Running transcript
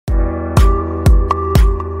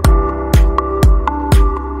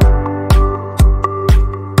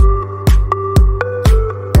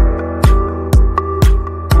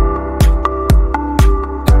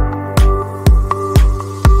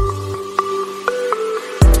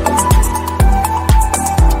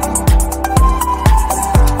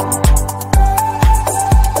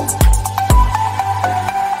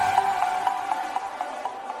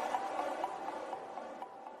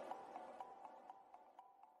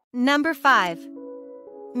Number 5.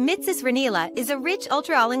 Mitsis Rinela is a rich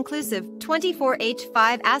ultra-all-inclusive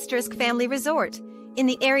 24H5 family resort in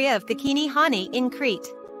the area of Kakini Hani in Crete.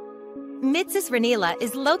 Mitsis Rinela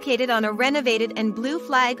is located on a renovated and blue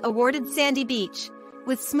flag awarded sandy beach,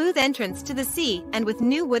 with smooth entrance to the sea and with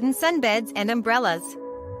new wooden sunbeds and umbrellas.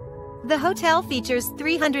 The hotel features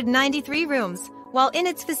 393 rooms, while in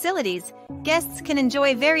its facilities, guests can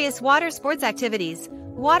enjoy various water sports activities,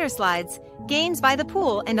 water slides, games by the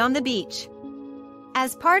pool and on the beach.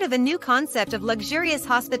 As part of a new concept of luxurious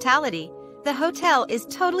hospitality, the hotel is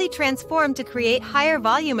totally transformed to create higher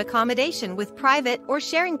volume accommodation with private or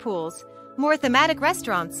sharing pools, more thematic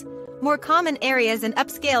restaurants, more common areas and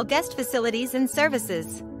upscale guest facilities and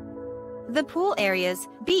services. The pool areas,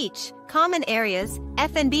 beach, common areas,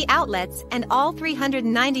 F&B outlets and all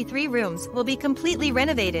 393 rooms will be completely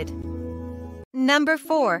renovated. Number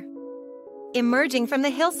 4. Emerging from the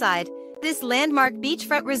hillside, this landmark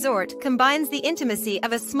beachfront resort combines the intimacy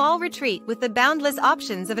of a small retreat with the boundless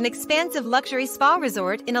options of an expansive luxury spa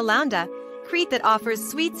resort in Elounda, Crete that offers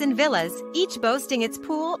suites and villas, each boasting its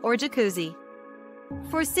pool or jacuzzi.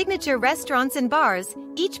 For signature restaurants and bars,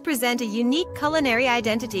 each present a unique culinary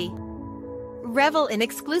identity. Revel in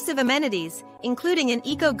exclusive amenities, including an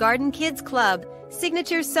eco-garden kids club,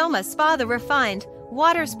 signature Soma Spa the refined,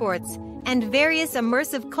 water sports, and various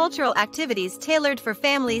immersive cultural activities tailored for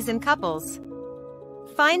families and couples.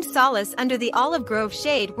 Find solace under the olive grove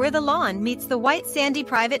shade where the lawn meets the white sandy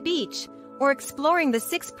private beach, or exploring the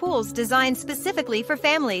 6 pools designed specifically for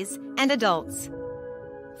families and adults.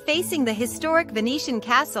 Facing the historic Venetian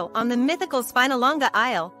castle on the mythical Spinalonga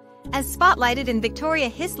Isle, as spotlighted in Victoria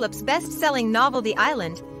Hislop's best-selling novel The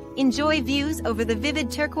Island, enjoy views over the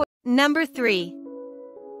vivid turquoise. Number 3.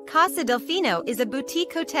 Casa Delfino is a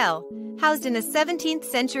boutique hotel, housed in a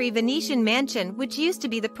 17th-century Venetian mansion which used to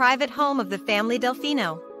be the private home of the family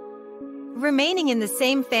Delfino. Remaining in the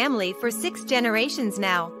same family for 6 generations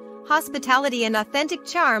now, hospitality and authentic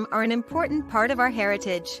charm are an important part of our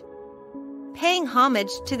heritage. Paying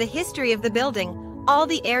homage to the history of the building, all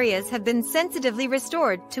the areas have been sensitively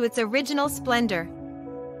restored to its original splendor.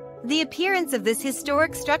 The appearance of this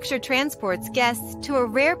historic structure transports guests to a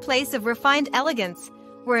rare place of refined elegance,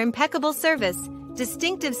 where impeccable service,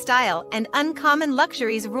 distinctive style and uncommon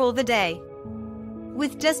luxuries rule the day.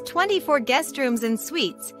 With just 24 guest rooms and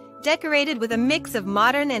suites, decorated with a mix of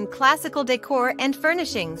modern and classical decor and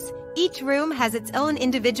furnishings, each room has its own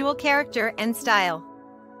individual character and style.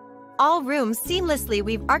 All rooms seamlessly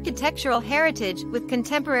weave architectural heritage with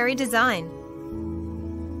contemporary design.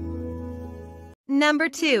 Number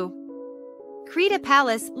 2. Creta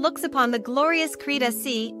Palace looks upon the glorious Creta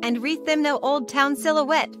Sea and Rethymno Old Town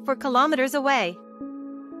silhouette for kilometers away.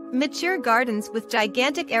 Mature gardens with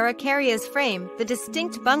gigantic araucarias frame the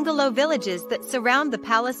distinct bungalow villages that surround the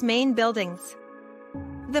palace main buildings.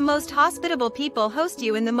 The most hospitable people host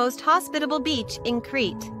you in the most hospitable beach in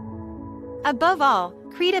Crete. Above all,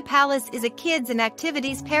 Creta Palace is a kids and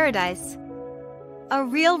activities paradise. A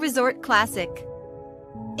real resort classic.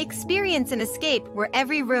 Experience an escape where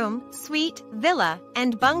every room, suite, villa,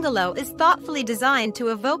 and bungalow is thoughtfully designed to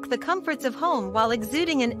evoke the comforts of home while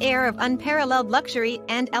exuding an air of unparalleled luxury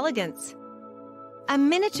and elegance. A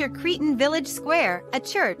miniature Cretan village square, a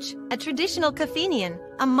church, a traditional kafenian,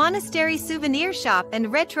 a monastery souvenir shop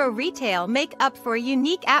and retro retail make up for a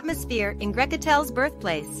unique atmosphere in Grecotel's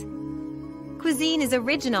birthplace. Cuisine is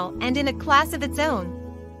original and in a class of its own.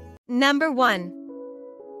 Number 1.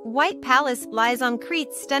 White Palace lies on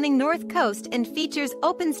Crete's stunning north coast and features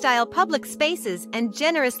open-style public spaces and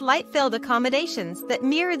generous light-filled accommodations that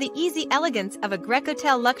mirror the easy elegance of a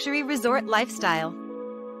Grecotel luxury resort lifestyle.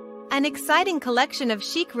 An exciting collection of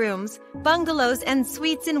chic rooms, bungalows and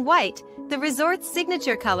suites in white, the resort's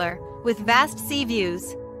signature color, with vast sea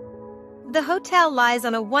views. The hotel lies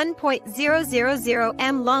on a 1.000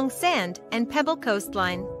 m long sand and pebble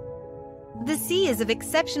coastline. The sea is of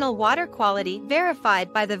exceptional water quality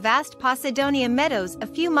verified by the vast Posidonia meadows a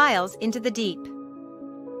few miles into the deep.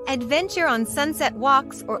 Adventure on sunset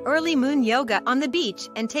walks or early moon yoga on the beach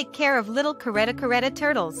and take care of little Creta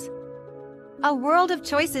turtles. A world of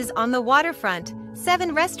choices on the waterfront,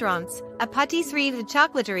 7 restaurants, a patisserie de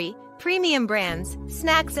chocolaterie, premium brands,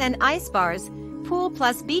 snacks and ice bars, pool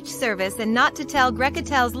plus beach service and not to tell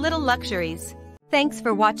Grecotel's little luxuries. Thanks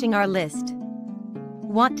for watching our list.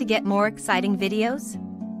 Want to get more exciting videos?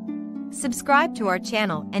 Subscribe to our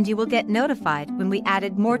channel and you will get notified when we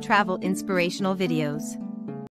added more travel inspirational videos.